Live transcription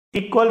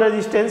equal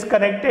resistance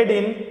connected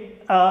in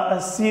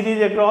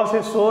series across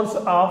a source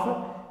of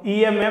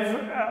e.m.f.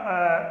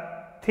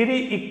 3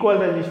 equal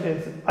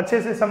resistance.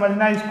 अच्छे से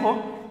समझना इसको,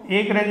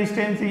 एक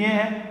रेजिस्टेंस ये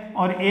है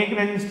और एक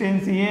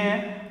रेजिस्टेंस ये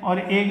है और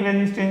एक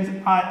रेजिस्टेंस ए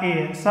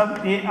है,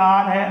 सब ए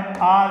आर है,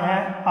 आर है,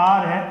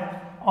 आर है,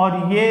 और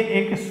ये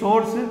एक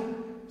सोर्स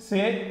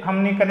से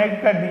हमने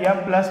कनेक्ट कर दिया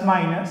plus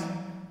minus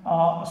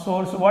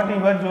source, what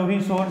ever जो भी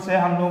सोर्स है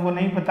हम लोगों को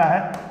नहीं पता है,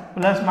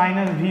 प्लस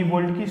माइनस V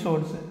वोल्ट की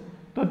सोर्स है।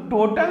 तो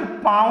टोटल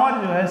पावर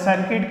जो है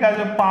सर्किट का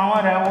जो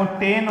पावर है वो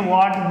 10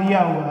 वाट दिया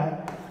हुआ है।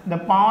 The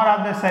power of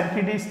the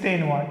circuit is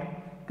 10 watt.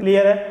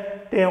 Clear है?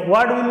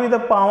 What will be the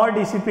power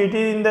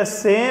dissipated in the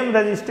same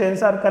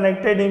resistance R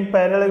connected in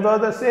parallel across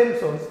the same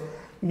source.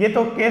 ये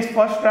तो केस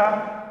फर्स्ट रहा।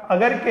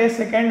 अगर केस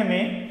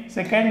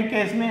सेकंड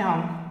केस में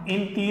हम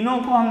इन तीनों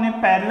को हमने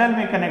पैरेलल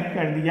में कनेक्ट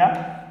कर दिया,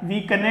 we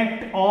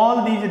connect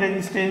all these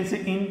resistance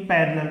in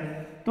parallel.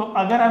 तो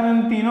अगर हम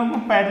इन तीनों को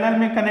पैरेलल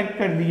में कनेक्ट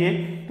कर दिए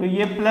तो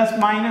ये प्लस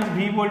माइनस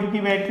V वोल्ट की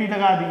बैटरी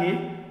लगा दिए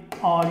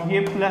और ये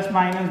प्लस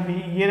माइनस V,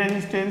 ये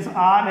रेजिस्टेंस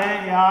R है,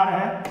 R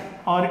है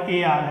और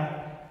AR है।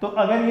 तो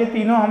अगर ये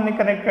तीनों हमने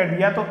कनेक्ट कर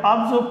दिया तो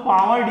अब जो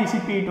पावर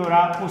डिसिपेट हो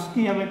रहा है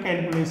उसकी हमें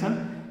कैलकुलेशन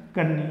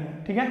करनी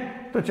है। ठीक है,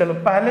 तो चलो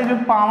पहले जो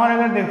पावर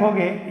अगर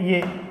देखोगे,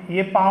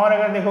 ये पावर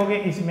अगर देखोगे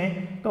इसमें,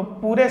 तो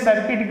पूरे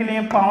सर्किट के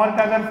लिए पावर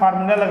का अगर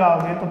फार्मूला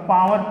लगाओगे तो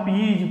पावर P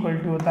इक्वल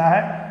टू होता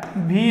है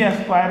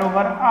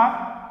V²/R।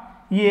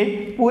 ये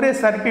पूरे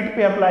सर्किट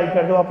पे अप्लाई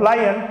कर दो,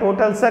 अप्लाई ऑन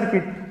टोटल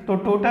सर्किट। तो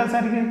टोटल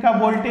सर्किट का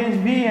वोल्टेज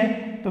V है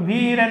तो V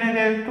रहने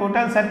दे।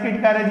 टोटल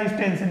सर्किट का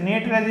रेजिस्टेंस,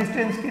 नेट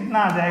रेजिस्टेंस कितना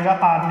आ जाएगा,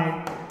 R net,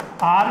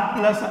 R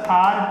plus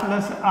R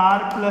plus R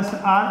plus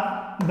R,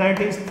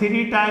 that is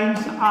 3 times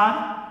R।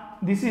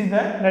 This is the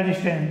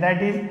resistance,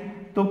 that is.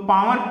 तो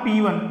power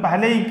P1,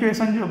 पहले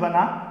equation जो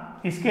बना,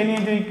 इसके लिए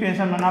जो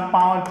इक्वेशन बना,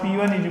 power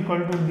P1 is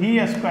equal to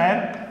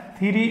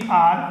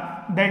V²3R,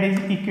 that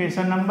is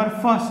equation number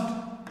first.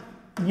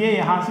 ये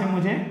यहां से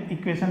मुझे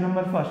इक्वेशन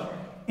नंबर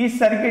फर्स्ट इस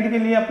सर्किट के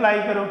लिए अप्लाई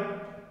करो।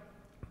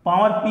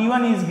 Power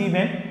P1 is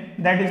given,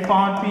 that is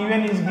power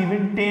P1 is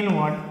given 10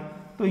 वाट।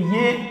 तो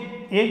ये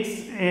एक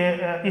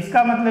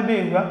इसका मतलब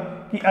ये होगा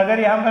कि अगर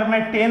यहाँ पर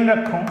मैं 10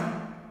 रखूँ,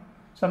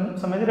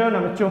 समझ रहे हो ना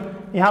बच्चों,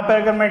 यहाँ पर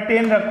अगर मैं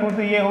 10 रखूँ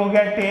तो ये हो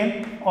गया 10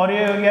 और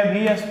ये हो गया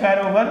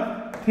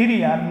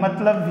V²/3R,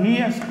 मतलब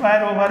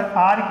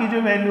V²/R की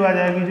जो वैल्यू आ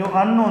जाएगी, जो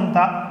अननोन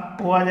था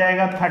वो आ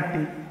जाएगा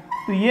 30।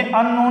 तो ये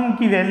अननोन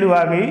की वैल्यू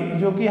आ गई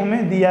जो कि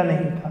हमें दिया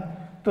नहीं था।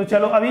 तो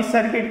चलो अब इस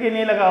सर्किट के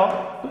लिए लगाओ।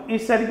 तो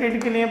इस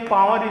सर्किट के लिए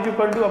power is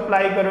equal to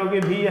apply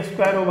करोगे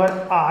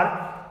V²/R।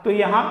 तो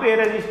यहाँ पे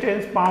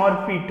रेजिस्टेंस पावर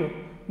P2,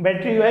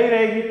 बैटरी वही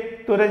रहेगी।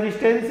 तो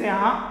रेजिस्टेंस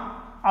यहाँ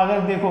अगर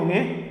देखोगे,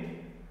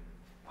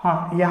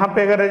 हाँ यहाँ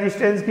पे अगर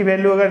रेजिस्टेंस की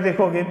वैल्यू अगर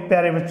देखोगे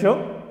प्यारे बच्चों,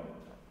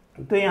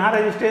 तो यहाँ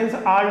रेजिस्टेंस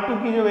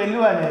R2 की जो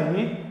वैल्यू आ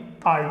जाएगी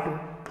R2,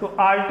 तो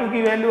R2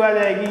 की वैल्यू आ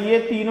जाएगी, ये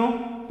तीनों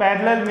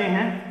पैरेलल में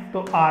हैं तो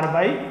R/3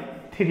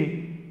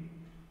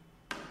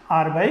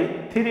 आ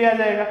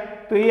जाएगा।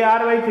 तो ये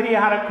R/3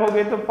 यहाँ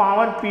रखोगे तो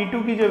पावर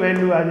P2 की जो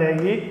वैल्यू आ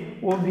जाएगी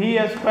वो V²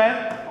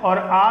 और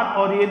R,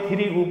 और ये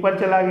 3 ऊपर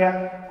चला गया,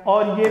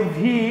 और ये V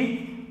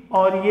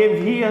और ये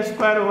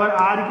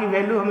V²/R की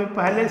वैल्यू हमें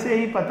पहले से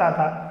ही पता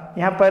था,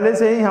 यहाँ पहले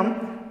से ही हम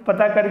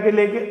पता करके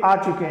लेके आ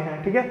चुके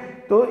हैं। ठीक है,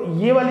 तो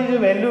ये वाली जो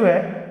वैल्यू है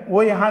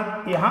वो यहाँ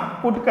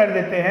पुट कर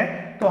देते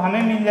हैं तो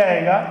हमें मिल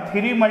जाएगा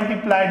 3 ×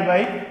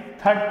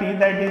 30,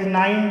 दैट इज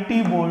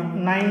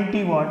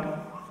 90 वाट।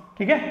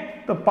 ठीक है,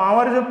 तो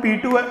पावर जो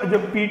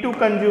P2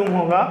 कंज्यूम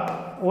होगा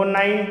वो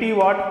 90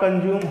 वाट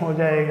कंज्यूम हो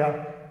जाएगा।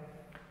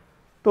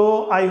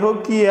 तो आई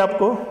होप कि ये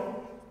आपको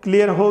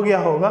क्लियर हो गया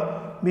होगा।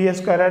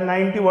 V²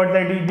 90 watt,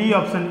 that is D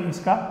option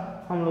इसका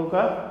हम लोग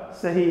का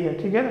सही है।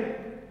 ठीक है,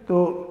 तो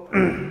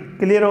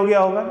क्लियर हो गया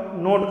होगा,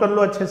 नोट कर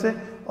लो अच्छे से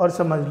और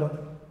समझ लो।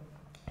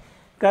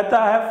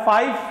 कहता है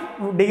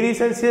 5 degree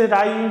Celsius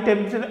rise in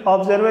temperature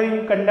observer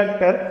in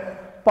conductor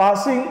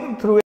passing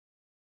through